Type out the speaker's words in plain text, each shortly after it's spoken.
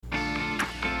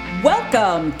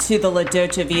Welcome to the La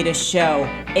Dolce Vita Show,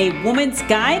 a woman's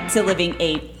guide to living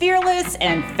a fearless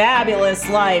and fabulous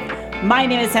life. My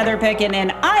name is Heather Picken,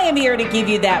 and I am here to give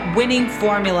you that winning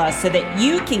formula so that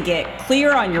you can get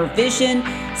clear on your vision,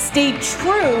 stay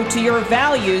true to your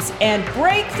values, and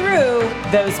break through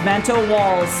those mental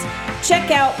walls.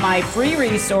 Check out my free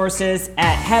resources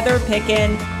at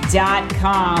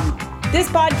heatherpicken.com. This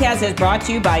podcast is brought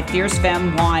to you by Fierce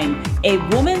Femme Wine, a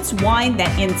woman's wine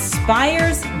that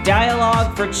inspires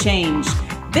dialogue for change.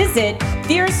 Visit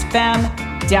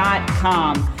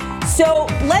fiercefemme.com. So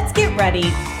let's get ready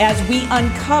as we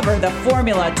uncover the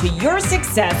formula to your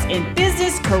success in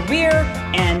business, career,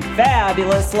 and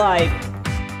fabulous life.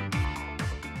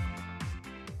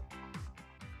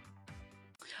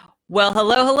 Well,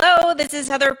 hello. This is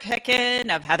Heather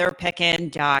Picken of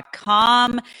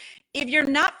heatherpicken.com. If you're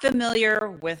not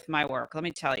familiar with my work, let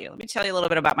me tell you a little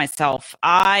bit about myself.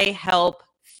 I help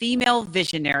female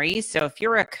visionaries. So if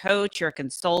you're a coach, you're a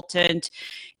consultant,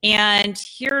 and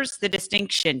here's the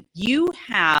distinction. You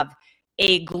have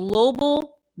a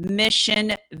global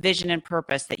mission, vision, and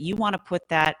purpose that you want to put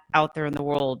that out there in the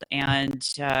world, and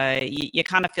you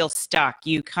kind of feel stuck.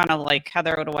 You kind of like,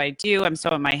 Heather, what do I do? I'm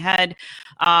so in my head.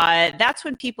 That's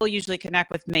when people usually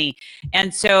connect with me.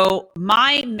 And so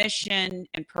my mission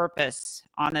and purpose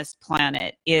on this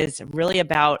planet is really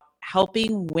about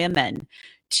helping women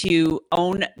to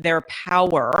own their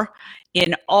power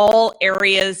in all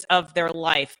areas of their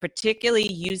life,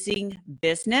 particularly using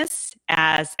business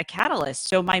as a catalyst.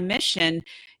 So my mission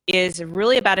is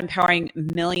really about empowering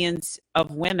millions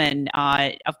of women,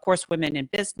 of course, women in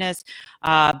business,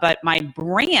 but my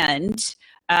brand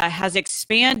has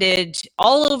expanded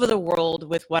all over the world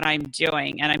with what I'm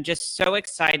doing. And I'm just so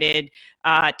excited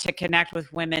to connect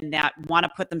with women that want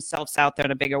to put themselves out there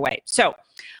in a bigger way. So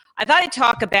I thought I'd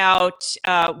talk about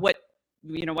what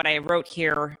I wrote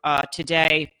here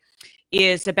today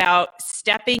is about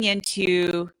stepping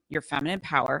into your feminine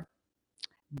power,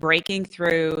 breaking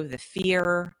through the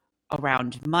fear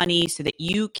around money so that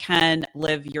you can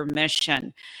live your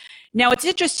mission. Now, it's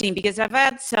interesting because I've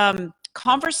had some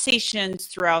conversations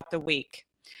throughout the week,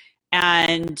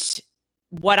 and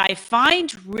what I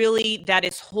find really that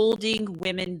is holding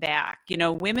women back,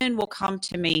 women will come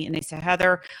to me and they say,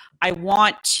 Heather, I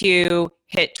want to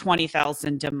hit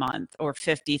 $20,000 a month or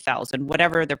 $50,000,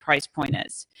 whatever their price point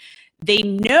is. They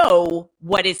know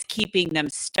what is keeping them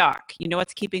stuck. You know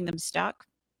what's keeping them stuck?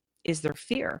 Is their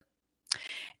fear.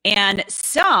 And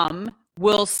some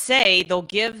will say they'll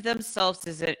give themselves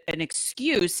as an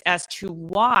excuse as to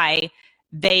why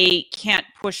they can't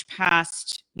push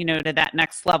past, to that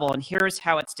next level. And here's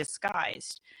how it's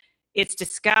disguised. It's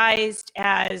disguised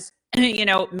as,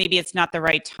 maybe it's not the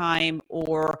right time,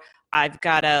 or I've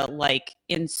got to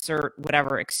insert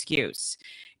whatever excuse.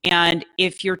 And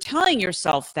if you're telling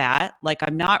yourself that,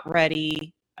 I'm not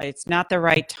ready, it's not the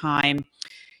right time,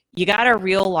 you got to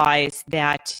realize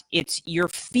that it's your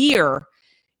fear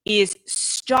is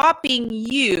stopping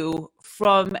you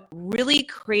from really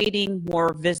creating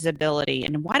more visibility.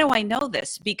 And why do I know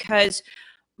this? Because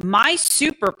my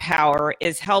superpower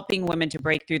is helping women to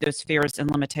break through those fears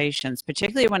and limitations,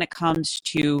 particularly when it comes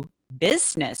to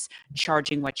business,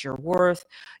 charging what you're worth,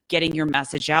 getting your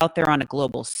message out there on a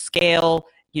global scale,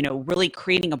 really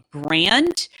creating a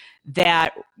brand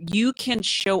that you can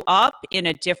show up in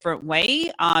a different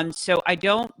way. So I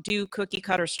don't do cookie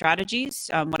cutter strategies.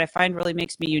 What I find really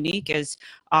makes me unique is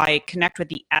I connect with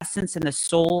the essence and the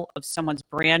soul of someone's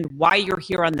brand, why you're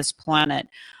here on this planet.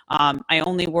 I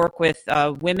only work with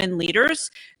women leaders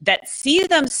that see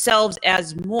themselves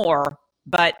as more,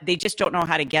 but they just don't know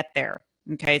how to get there.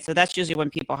 Okay, so that's usually when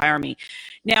people hire me.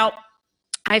 Now,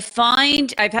 I've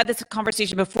had this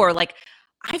conversation before,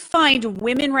 I find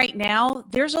women right now,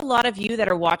 there's a lot of you that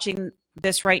are watching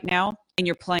this right now and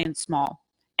you're playing small,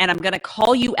 and I'm going to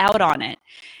call you out on it.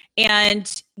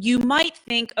 And you might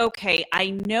think, okay,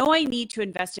 I know I need to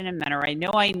invest in a mentor. I know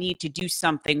I need to do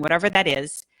something, whatever that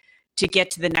is, to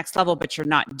get to the next level, but you're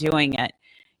not doing it.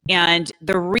 And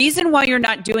the reason why you're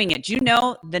not doing it,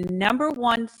 the number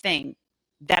one thing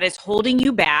that is holding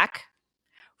you back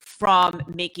from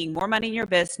making more money in your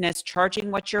business, charging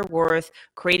what you're worth,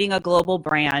 creating a global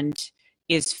brand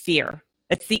is fear.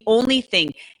 It's the only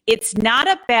thing. It's not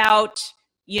about,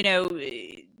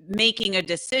 making a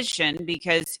decision,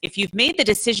 because if you've made the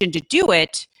decision to do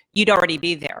it, you'd already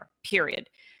be there, period.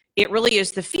 It really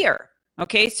is the fear.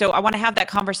 Okay, so I want to have that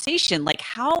conversation.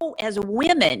 How, as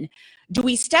women, do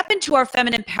we step into our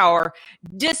feminine power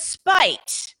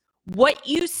despite what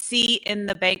you see in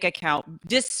the bank account,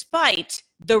 despite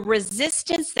the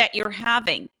resistance that you're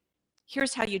having?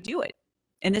 Here's how you do it.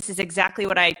 And this is exactly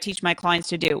what I teach my clients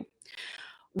to do.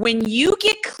 When you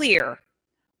get clear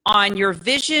on your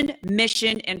vision,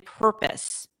 mission, and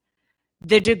purpose,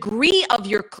 the degree of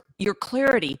your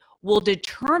clarity will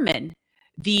determine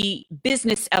the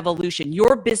business evolution,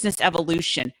 your business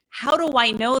evolution. How do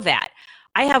I know that?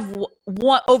 I have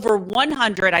over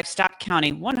 100, I've stopped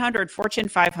counting, 100 Fortune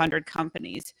 500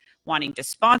 companies wanting to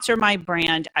sponsor my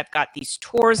brand. I've got these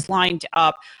tours lined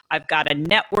up. I've got a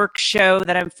network show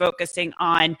that I'm focusing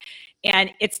on.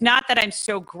 And it's not that I'm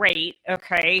so great,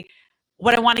 okay?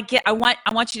 What I want to get, I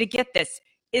want you to get this.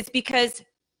 It's because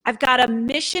I've got a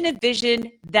mission and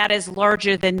vision that is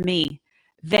larger than me,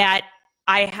 that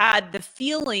I had the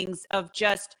feelings of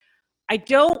just, I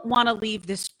don't want to leave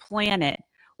this planet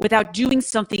without doing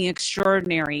something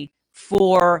extraordinary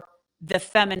for the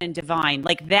feminine divine.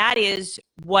 Like, that is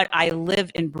what I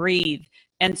live and breathe.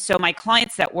 And so my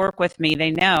clients that work with me,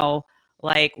 they know,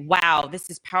 like, wow, this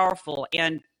is powerful.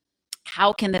 And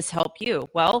how can this help you?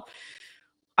 Well,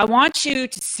 I want you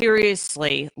to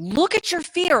seriously look at your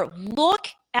fear. Look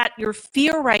at your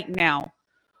fear right now.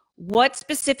 What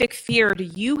specific fear do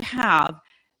you have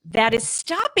that is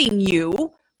stopping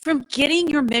you from getting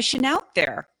your mission out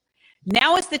there?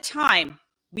 Now is the time.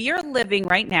 We are living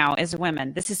right now as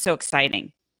women. This is so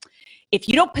exciting. If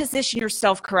you don't position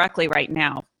yourself correctly right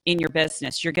now in your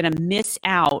business, you're going to miss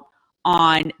out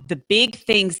on the big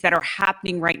things that are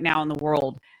happening right now in the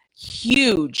world.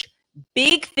 Huge,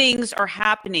 big things are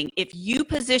happening. If you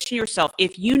position yourself,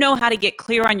 if you know how to get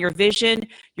clear on your vision,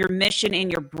 your mission,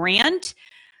 and your brand,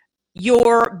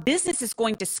 your business is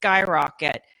going to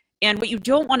skyrocket. And what you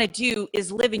don't want to do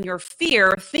is live in your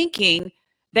fear, thinking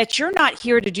that you're not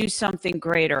here to do something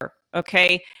greater,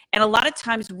 okay? And a lot of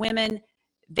times women,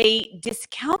 they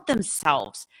discount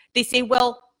themselves. They say,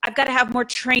 well, I've got to have more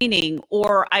training,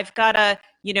 or I've got to,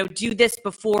 do this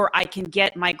before I can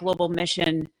get my global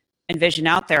mission and vision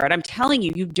out there. And I'm telling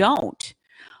you, you don't.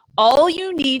 All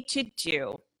you need to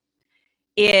do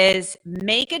is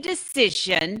make a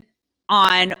decision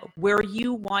on where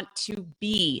you want to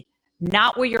be,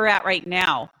 not where you're at right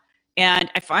now. And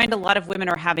I find a lot of women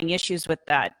are having issues with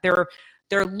that. They're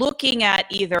looking at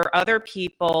either other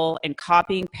people and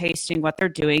copying, pasting what they're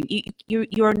doing.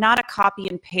 You are not a copy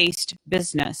and paste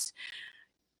business.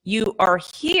 You are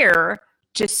here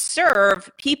to serve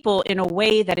people in a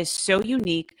way that is so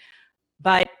unique,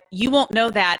 but you won't know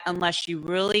that unless you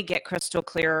really get crystal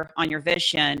clear on your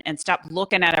vision and stop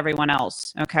looking at everyone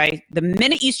else, okay? The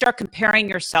minute you start comparing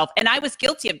yourself, and I was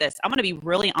guilty of this, I'm going to be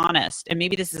really honest, and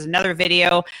maybe this is another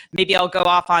video, maybe I'll go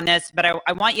off on this, but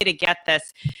I want you to get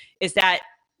this, is that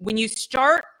when you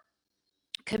start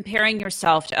comparing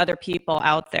yourself to other people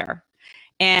out there,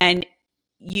 and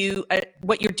you,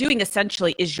 what you're doing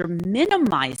essentially is you're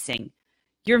minimizing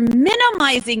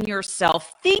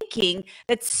yourself, thinking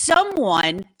that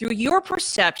someone, through your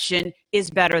perception,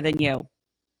 is better than you.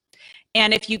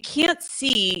 And if you can't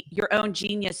see your own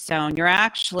genius zone, you're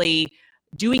actually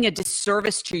doing a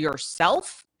disservice to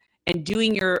yourself and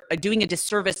doing a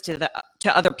disservice to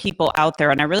other people out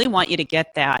there. And I really want you to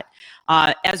get that.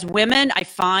 As women, I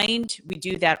find we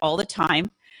do that all the time.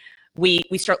 We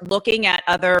start looking at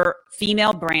other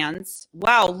female brands.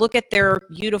 Wow, look at their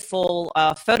beautiful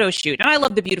photo shoot. And I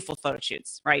love the beautiful photo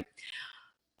shoots, right?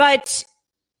 But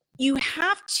you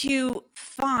have to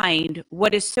find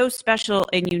what is so special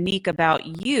and unique about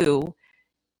you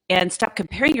and stop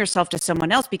comparing yourself to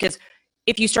someone else. Because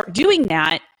if you start doing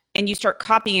that and you start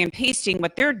copying and pasting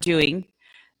what they're doing,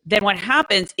 then what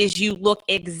happens is you look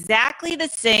exactly the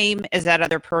same as that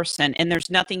other person, and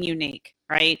there's nothing unique,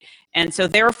 right? And so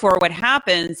therefore what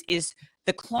happens is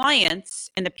the clients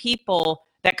and the people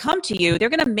that come to you, they're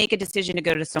going to make a decision to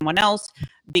go to someone else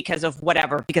because of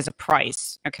whatever, because of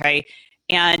price, okay?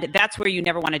 And that's where you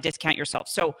never want to discount yourself.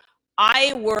 So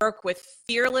I work with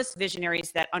fearless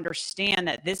visionaries that understand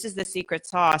that this is the secret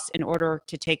sauce in order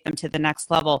to take them to the next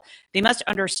level. They must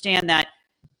understand that,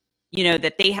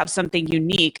 that they have something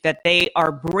unique that they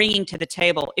are bringing to the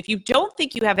table. If you don't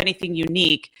think you have anything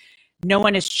unique, no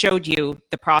one has showed you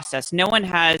the process. No one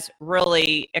has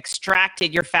really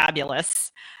extracted your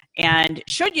fabulous and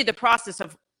showed you the process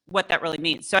of what that really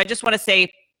means. So I just want to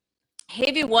say, hey,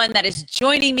 everyone that is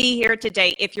joining me here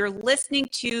today, if you're listening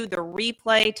to the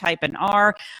replay, type an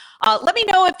R. Let me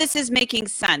know if this is making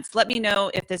sense. Let me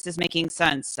know if this is making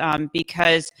sense,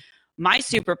 because my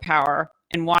superpower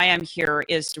and why I'm here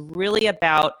is really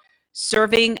about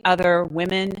serving other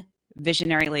women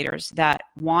visionary leaders that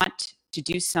want to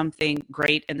do something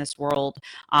great in this world.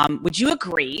 Would you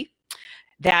agree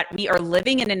that we are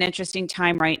living in an interesting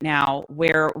time right now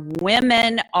where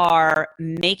women are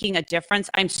making a difference?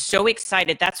 I'm so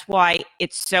excited. That's why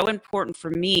it's so important for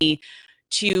me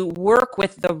to work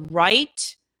with the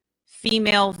right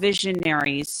female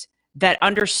visionaries that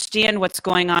understand what's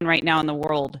going on right now in the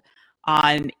world.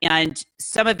 And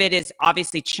some of it is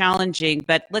obviously challenging,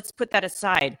 but let's put that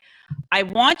aside. I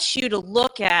want you to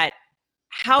look at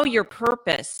how your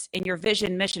purpose and your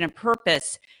vision, mission, and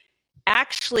purpose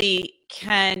actually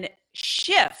can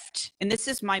shift. And this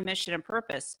is my mission and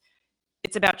purpose.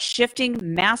 It's about shifting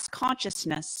mass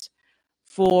consciousness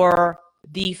for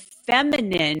the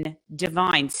feminine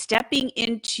divine, stepping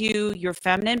into your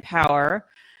feminine power.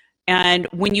 And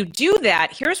when you do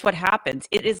that, here's what happens.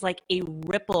 It is like a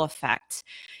ripple effect.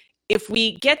 If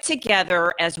we get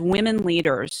together as women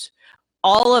leaders,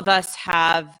 all of us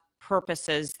have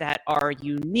purposes that are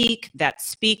unique, that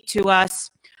speak to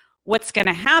us. What's going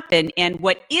to happen, and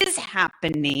what is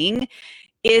happening,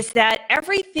 is that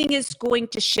everything is going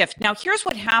to shift. Now, here's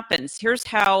what happens. Here's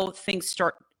how things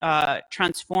start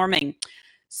transforming.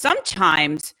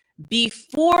 Sometimes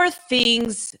before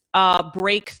things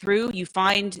break through, you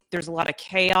find there's a lot of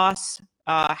chaos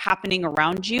happening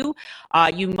around you.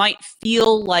 You might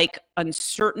feel like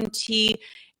uncertainty,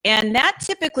 and that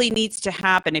typically needs to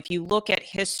happen. If you look at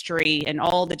history and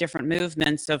all the different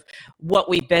movements of what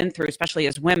we've been through, especially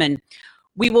as women,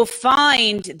 we will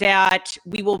find that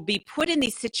we will be put in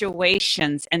these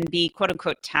situations and be quote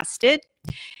unquote tested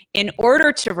in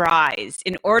order to rise,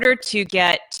 in order to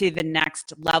get to the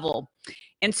next level.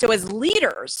 And so as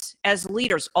leaders,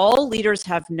 all leaders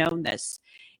have known this.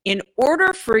 In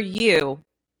order for you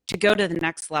to go to the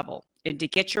next level and to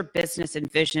get your business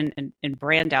and vision and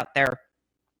brand out there,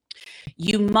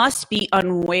 you must be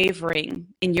unwavering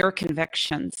in your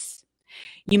convictions.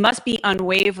 You must be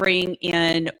unwavering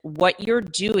in what you're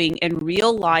doing and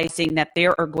realizing that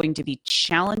there are going to be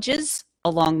challenges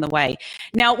along the way.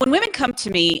 Now, when women come to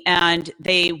me and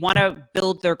they want to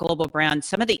build their global brand,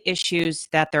 some of the issues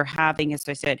that they're having, as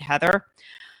I said, Heather,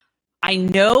 I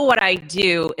know what I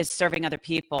do is serving other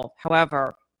people.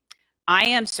 However, I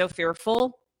am so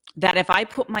fearful that if I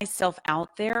put myself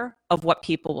out there of what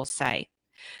people will say.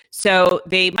 So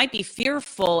they might be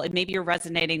fearful, and maybe you're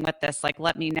resonating with this, like,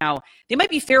 let me know. They might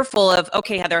be fearful of,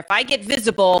 okay, Heather, if I get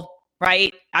visible,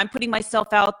 right, I'm putting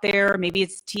myself out there. Maybe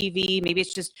it's TV, maybe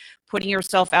it's just putting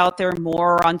yourself out there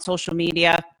more on social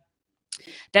media,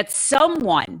 that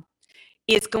someone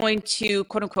is going to,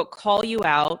 quote unquote, call you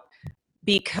out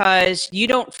because you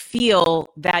don't feel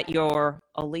that you're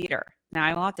a leader. Now,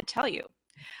 I will have to tell you,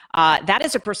 that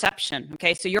is a perception,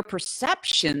 okay? So your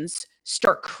perceptions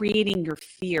start creating your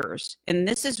fears. And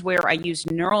this is where I use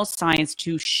neuroscience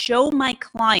to show my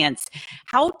clients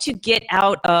how to get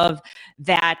out of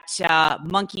that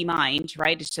monkey mind,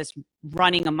 right? It's just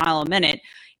running a mile a minute,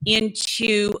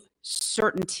 into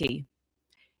certainty,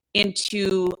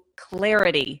 into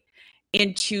clarity,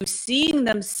 into seeing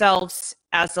themselves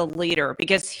as a leader.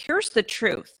 Because here's the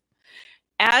truth.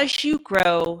 As you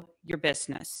grow your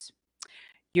business,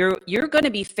 you're going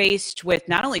to be faced with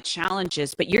not only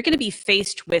challenges, but you're going to be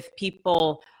faced with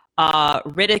people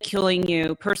ridiculing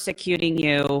you, persecuting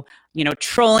you,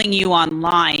 trolling you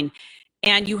online.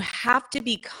 And you have to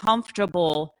be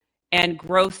comfortable and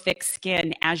grow thick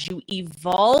skin as you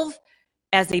evolve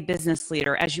as a business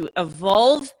leader, as you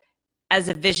evolve as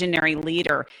a visionary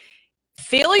leader.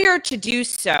 Failure to do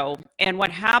so, and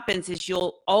what happens is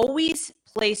you'll always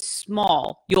play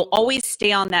small. You'll always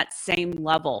stay on that same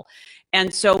level.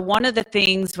 And so one of the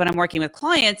things when I'm working with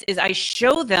clients is I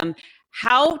show them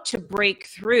how to break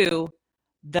through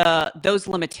those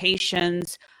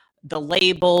limitations, the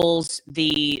labels,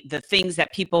 the things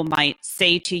that people might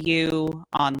say to you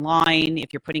online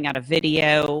if you're putting out a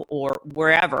video or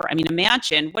wherever. I mean,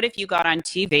 imagine, what if you got on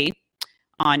TV,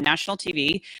 on national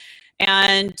TV,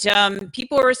 and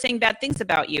people were saying bad things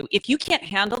about you? If you can't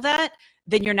handle that,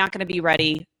 then you're not going to be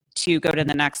ready to go to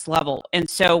the next level. And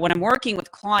so when I'm working with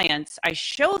clients, I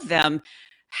show them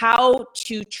how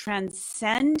to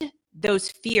transcend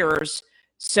those fears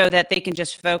so that they can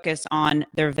just focus on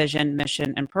their vision,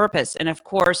 mission, and purpose. And of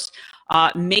course,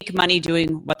 make money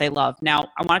doing what they love. Now,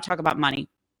 I want to talk about money.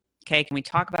 Okay, can we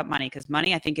talk about money? Because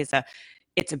money, I think, it's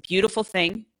a beautiful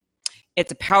thing.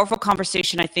 It's a powerful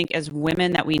conversation, I think, as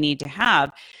women that we need to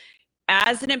have.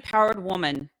 As an empowered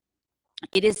woman,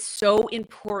 it is so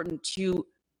important to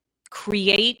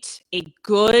create a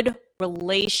good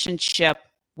relationship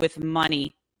with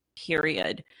money,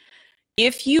 period.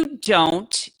 If you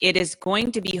don't, it is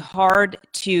going to be hard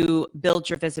to build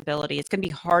your visibility. It's going to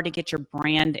be hard to get your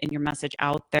brand and your message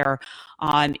out there.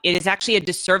 It is actually a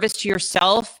disservice to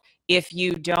yourself if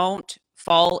you don't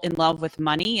fall in love with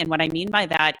money. And what I mean by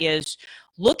that is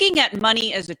looking at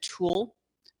money as a tool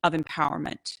of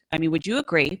empowerment. I mean, would you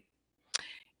agree?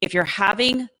 If you're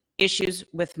having issues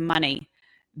with money,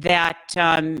 that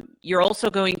you're also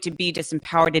going to be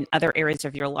disempowered in other areas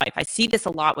of your life. I see this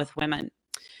a lot with women.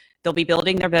 They'll be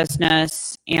building their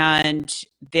business and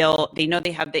they know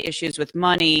they have the issues with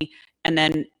money. And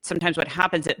then sometimes what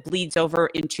happens, it bleeds over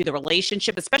into the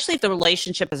relationship, especially if the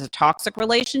relationship is a toxic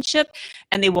relationship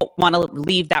and they won't want to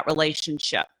leave that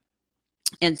relationship.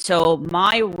 And so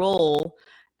my role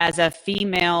as a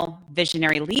female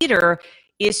visionary leader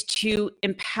is to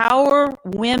empower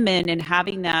women in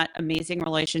having that amazing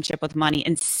relationship with money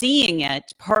and seeing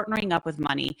it, partnering up with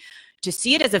money, to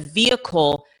see it as a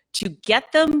vehicle to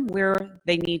get them where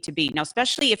they need to be. Now,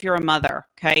 especially if you're a mother,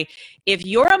 okay? If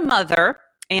you're a mother,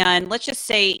 and let's just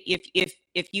say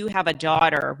if you have a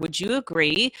daughter, would you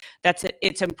agree that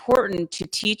it's important to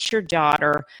teach your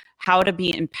daughter how to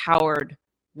be empowered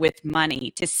with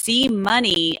money, to see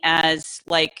money as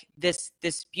like this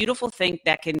beautiful thing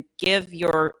that can give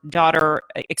your daughter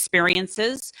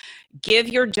experiences, give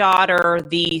your daughter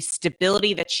the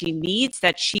stability that she needs,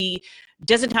 that she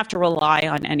doesn't have to rely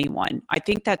on anyone. I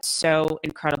think that's so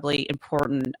incredibly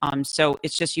important. So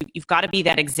it's just you've got to be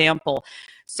that example.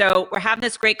 So we're having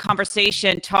this great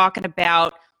conversation talking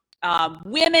about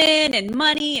women and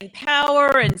money and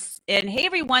power, and hey,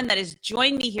 everyone that has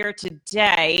joined me here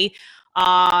today.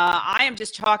 I am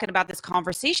just talking about this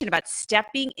conversation about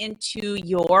stepping into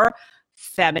your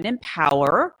feminine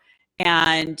power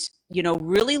and, you know,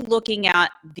 really looking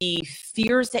at the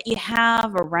fears that you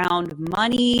have around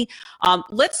money.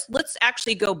 Let's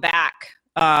actually go back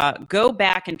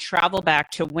and travel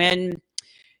back to when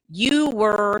you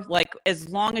were, like, as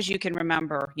long as you can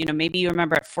remember, you know, maybe you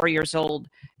remember at 4 years old,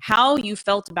 how you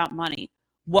felt about money,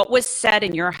 what was said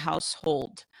in your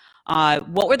household.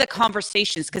 What were the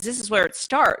conversations? Because this is where it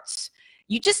starts.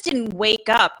 You just didn't wake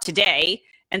up today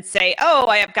and say, oh,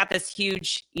 I have got this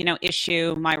huge, you know,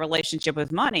 issue, my relationship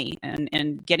with money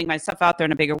and getting myself out there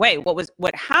in a bigger way.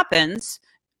 What happens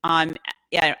from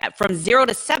 0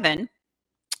 to 7,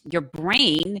 your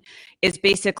brain is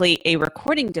basically a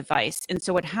recording device. And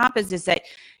so what happens is that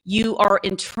you are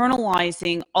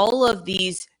internalizing all of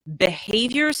these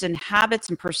behaviors and habits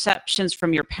and perceptions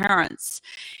from your parents.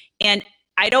 And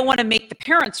I don't want to make the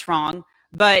parents wrong,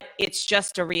 but it's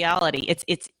just a reality. It's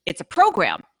a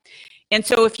program. And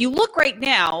so if you look right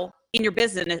now in your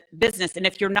business, and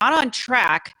if you're not on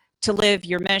track to live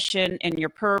your mission and your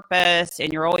purpose,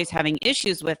 and you're always having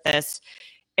issues with this,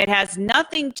 it has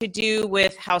nothing to do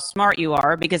with how smart you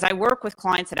are, because I work with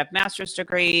clients that have master's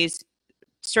degrees,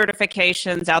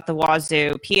 certifications out the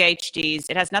wazoo, PhDs.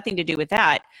 It has nothing to do with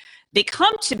that. They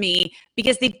come to me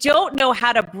because they don't know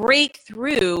how to break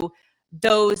through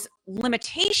those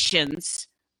limitations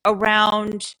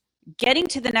around getting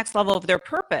to the next level of their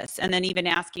purpose, and then even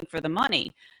asking for the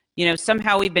money. You know,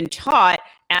 somehow we've been taught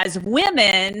as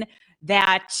women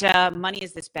that money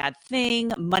is this bad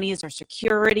thing. Money is our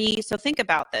security. So think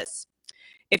about this.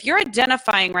 If you're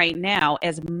identifying right now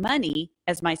as money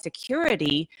as my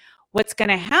security, what's going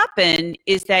to happen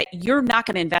is that you're not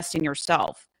going to invest in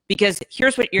yourself. Because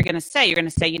here's what you're going to say. You're going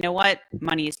to say, you know what?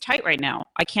 Money is tight right now.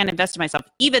 I can't invest in myself,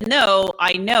 even though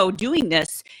I know doing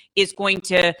this is going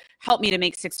to help me to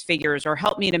make 6 figures or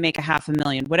help me to make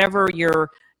 $500,000, whatever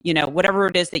whatever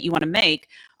it is that you want to make,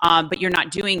 but you're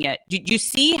not doing it. Do you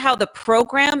see how the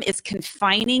program is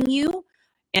confining you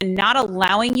and not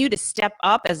allowing you to step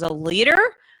up as a leader?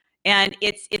 And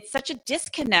it's such a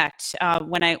disconnect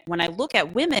when I look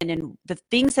at women and the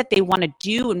things that they want to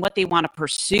do and what they want to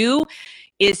pursue.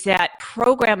 Is that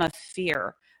program of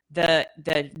fear, the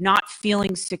not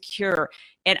feeling secure.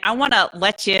 And I want to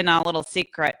let you in on a little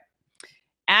secret.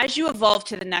 As you evolve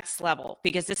to the next level,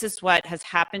 because this is what has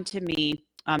happened to me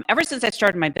ever since I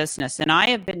started my business, and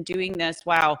I have been doing this,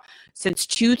 since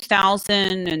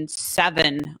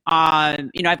 2007.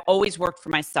 I've always worked for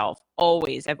myself.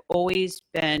 Always. I've always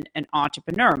been an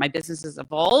entrepreneur. My business has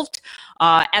evolved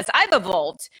as I've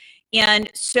evolved.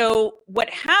 And so what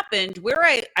happened, where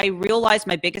I realized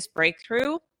my biggest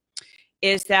breakthrough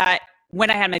is that when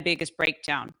I had my biggest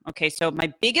breakdown. Okay, so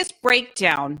my biggest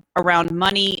breakdown around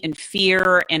money and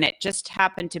fear, and it just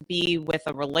happened to be with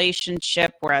a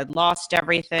relationship where I'd lost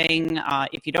everything.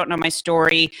 If you don't know my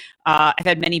story, I've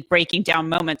had many breaking down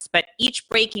moments, but each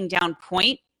breaking down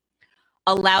point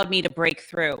allowed me to break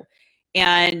through.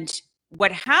 And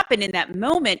what happened in that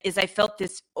moment is I felt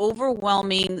this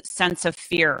overwhelming sense of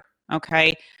fear.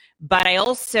 Okay. But I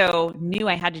also knew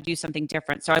I had to do something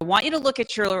different. So I want you to look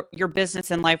at your business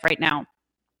and life right now.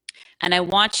 And I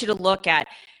want you to look at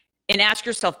and ask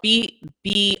yourself,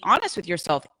 be honest with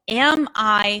yourself. Am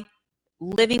I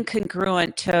living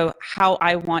congruent to how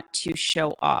I want to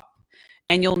show up?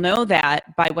 And you'll know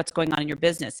that by what's going on in your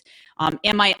business.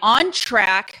 Am I on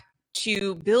track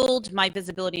to build my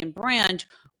visibility and brand,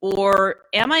 or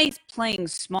am I playing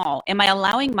small? Am I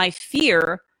allowing my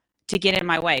fear to get in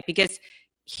my way? Because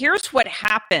here's what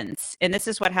happens, and this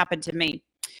is what happened to me.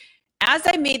 As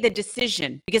I made the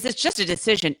decision, because it's just a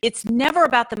decision, it's never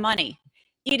about the money.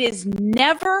 It is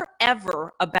never,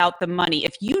 ever about the money.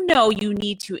 If you know you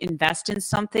need to invest in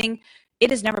something,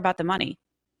 it is never about the money.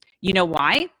 You know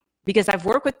why? Because I've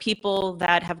worked with people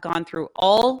that have gone through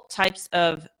all types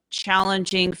of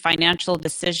challenging financial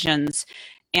decisions,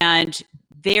 and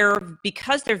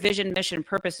because their vision, mission,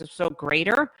 purpose is so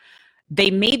greater,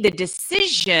 they made the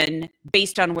decision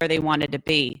based on where they wanted to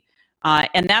be.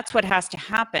 And that's what has to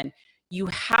happen. You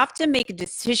have to make a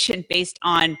decision based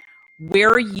on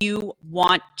where you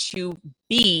want to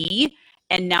be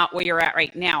and not where you're at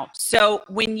right now. So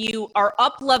when you are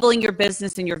up leveling your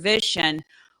business and your vision,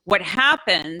 what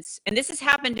happens, and this has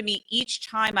happened to me each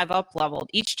time I've up leveled,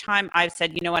 each time I've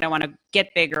said, you know what, I want to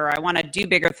get bigger, I want to do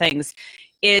bigger things,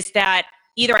 is that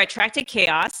either I attracted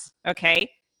chaos, okay?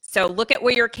 So look at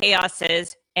where your chaos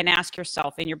is and ask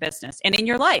yourself in your business and in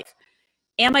your life,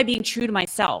 am I being true to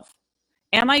myself?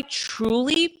 Am I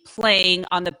truly playing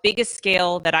on the biggest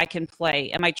scale that I can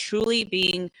play? Am I truly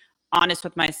being honest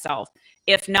with myself?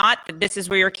 If not, this is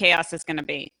where your chaos is going to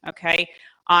be, okay?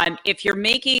 If you're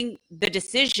making the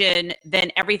decision,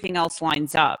 then everything else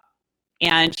lines up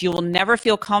and you will never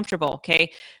feel comfortable,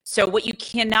 okay? So what you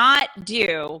cannot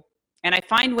do, and I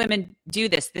find women do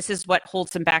this is what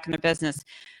holds them back in their business.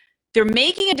 They're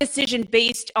making a decision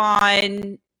based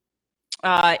on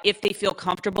if they feel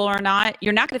comfortable or not.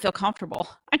 You're not going to feel comfortable.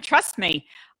 And trust me,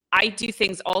 I do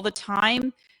things all the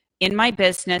time in my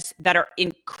business that are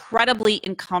incredibly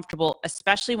uncomfortable,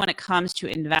 especially when it comes to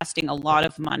investing a lot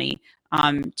of money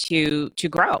to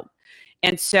grow.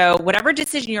 And so whatever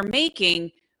decision you're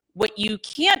making, what you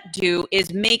can't do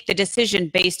is make the decision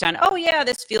based on, oh yeah,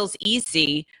 this feels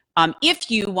easy, if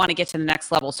you want to get to the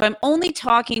next level. So I'm only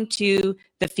talking to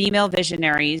the female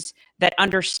visionaries that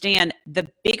understand the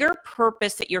bigger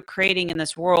purpose that you're creating in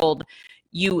this world.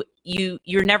 You're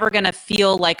never going to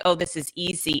feel like, oh, this is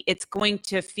easy. It's going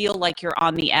to feel like you're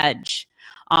on the edge.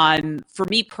 For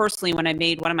me personally, when I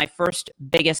made one of my first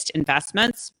biggest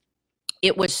investments,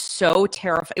 it was so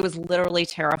terrifying. It was literally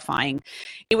terrifying.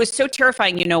 It was so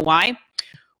terrifying. You know why?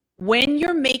 When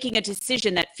you're making a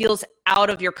decision that feels out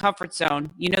of your comfort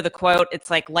zone, you know the quote, it's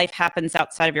like life happens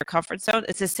outside of your comfort zone.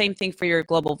 It's the same thing for your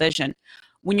global vision.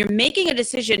 When you're making a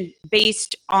decision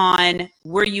based on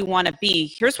where you want to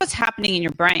be, here's what's happening in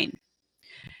your brain.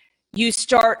 You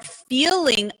start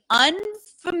feeling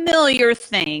unfamiliar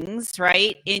things,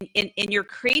 right? And you're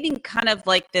creating kind of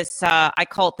like this, I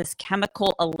call it this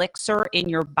chemical elixir in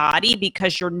your body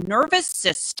because your nervous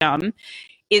system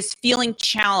is feeling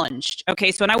challenged. Okay,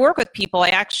 so when I work with people, I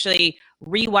actually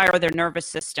rewire their nervous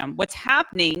system. What's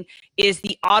happening is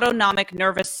the autonomic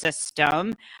nervous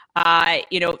system,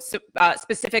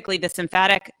 specifically the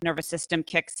sympathetic nervous system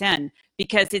kicks in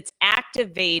because it's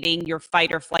activating your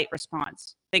fight or flight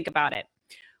response. Think about it.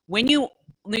 Let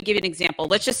me give you an example.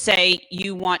 Let's just say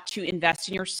you want to invest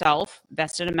in yourself,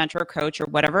 invest in a mentor, coach, or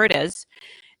whatever it is,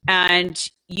 and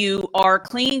you are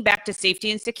clinging back to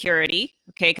safety and security,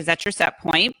 okay, because that's your set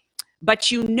point, but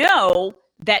you know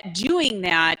that doing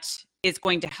that is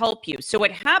going to help you. So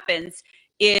what happens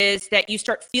is that you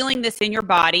start feeling this in your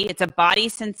body. It's a body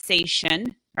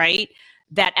sensation, right,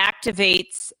 that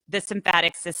activates the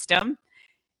sympathetic system,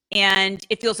 and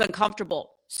it feels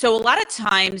uncomfortable. So a lot of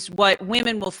times what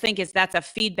women will think is that's a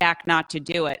feedback not to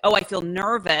do it. Oh, I feel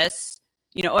nervous.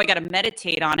 I got to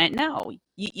meditate on it. No,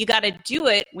 you got to do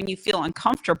it when you feel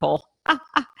uncomfortable.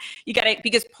 You got to,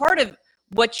 because part of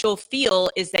what you'll feel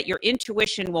is that your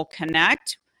intuition will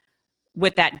connect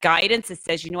with that guidance that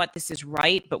says, you know what, this is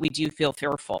right, but we do feel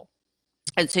fearful.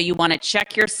 And so you want to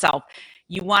check yourself.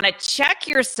 You want to check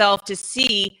yourself to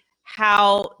see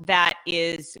how that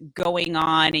is going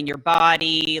on in your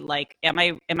body. Like, am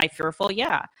I fearful?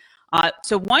 Yeah.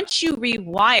 So once you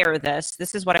rewire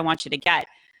this is what I want you to get.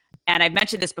 And I've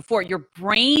mentioned this before, your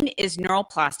brain is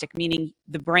neuroplastic, meaning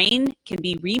the brain can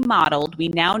be remodeled. We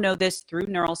now know this through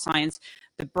neuroscience.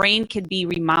 The brain can be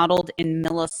remodeled in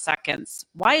milliseconds.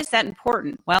 Why is that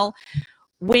important? Well,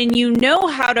 when you know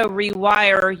how to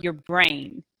rewire your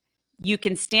brain, you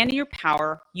can stand in your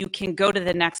power, you can go to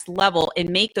the next level and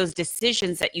make those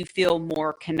decisions that you feel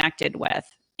more connected with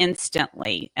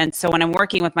instantly. And so when I'm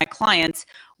working with my clients,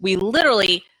 we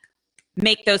literally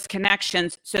make those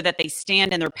connections so that they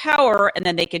stand in their power and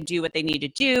then they can do what they need to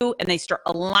do and they start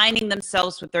aligning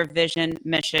themselves with their vision,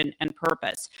 mission, and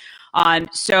purpose.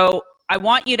 So I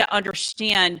want you to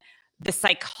understand the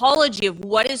psychology of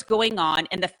what is going on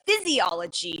and the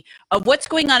physiology of what's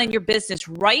going on in your business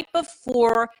right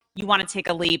before you want to take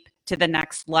a leap to the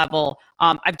next level.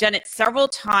 I've done it several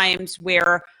times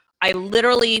where I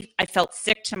felt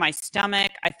sick to my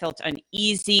stomach. I felt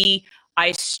uneasy.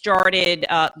 I started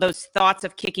those thoughts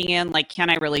of kicking in, like, can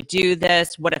I really do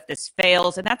this? What if this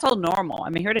fails? And that's all normal.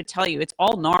 I'm here to tell you it's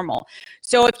all normal.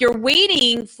 So if you're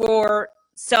waiting for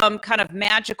some kind of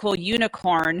magical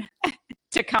unicorn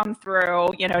to come through,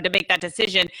 to make that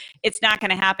decision, it's not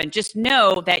going to happen. Just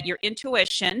know that your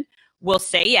intuition will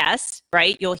say yes,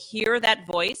 right? You'll hear that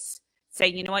voice say,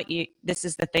 you know what, this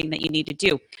is the thing that you need to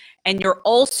do. And you're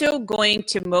also going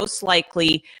to most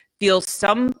likely feel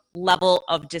some level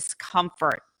of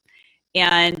discomfort.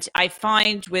 And I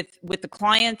find with the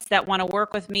clients that want to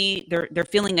work with me, they're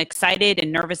feeling excited and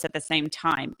nervous at the same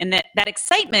time. And that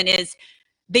excitement is,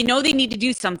 they know they need to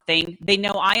do something. They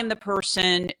know I am the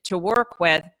person to work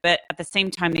with, but at the same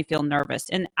time, they feel nervous.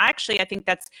 And actually, I think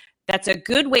that's a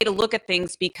good way to look at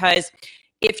things, because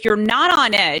if you're not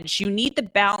on edge, you need the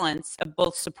balance of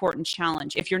both support and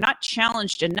challenge. If you're not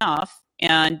challenged enough,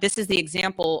 and this is the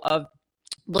example of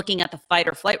looking at the fight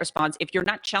or flight response, if you're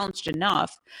not challenged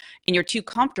enough and you're too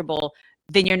comfortable,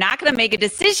 then you're not going to make a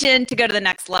decision to go to the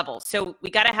next level. So we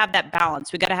got to have that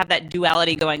balance. We got to have that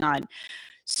duality going on.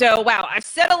 So, wow, I've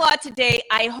said a lot today.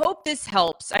 I hope this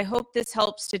helps. I hope this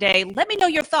helps today. Let me know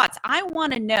your thoughts. I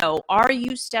want to know, are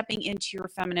you stepping into your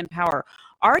feminine power?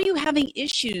 Are you having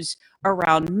issues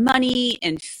around money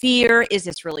and fear? Is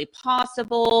this really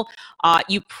possible?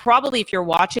 You probably, if you're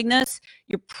watching this,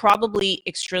 you're probably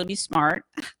extremely smart.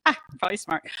 Probably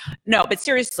smart. No, but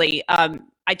seriously,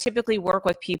 I typically work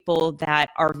with people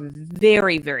that are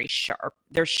very, very sharp.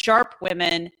 They're sharp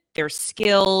women. They're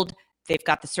skilled. They've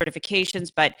got the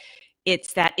certifications, but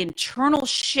it's that internal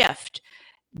shift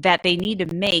that they need to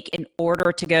make in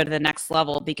order to go to the next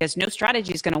level, because no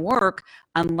strategy is going to work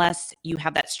unless you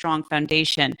have that strong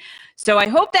foundation. So I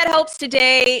hope that helps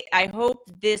today. I hope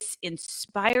this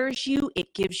inspires you.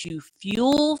 It gives you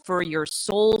fuel for your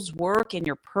soul's work and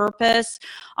your purpose,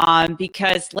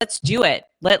 because let's do it.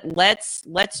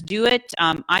 Let's do it.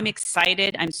 I'm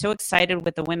excited. I'm so excited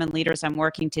with the women leaders I'm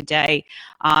working today,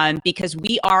 because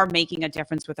we are making a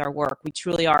difference with our work. We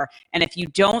truly are. And if you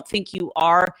don't think you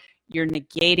are, you're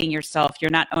negating yourself.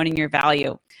 You're not owning your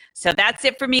value. So that's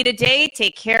it for me today.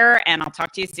 Take care, and I'll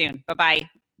talk to you soon. Bye-bye.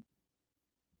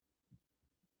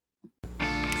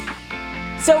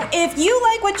 So if you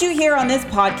like what you hear on this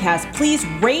podcast, please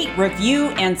rate, review,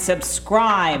 and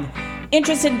subscribe.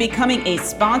 Interested in becoming a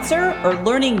sponsor or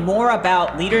learning more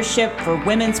about leadership for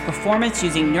women's performance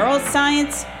using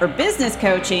neuroscience or business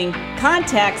coaching,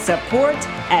 contact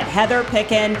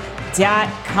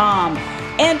support@heatherpicken.com.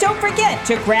 And don't forget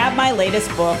to grab my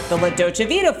latest book, The La Dolce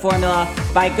Vita Formula,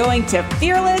 by going to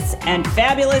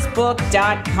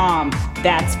fearlessandfabulousbook.com.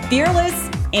 That's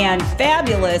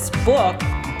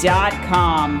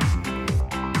fearlessandfabulousbook.com.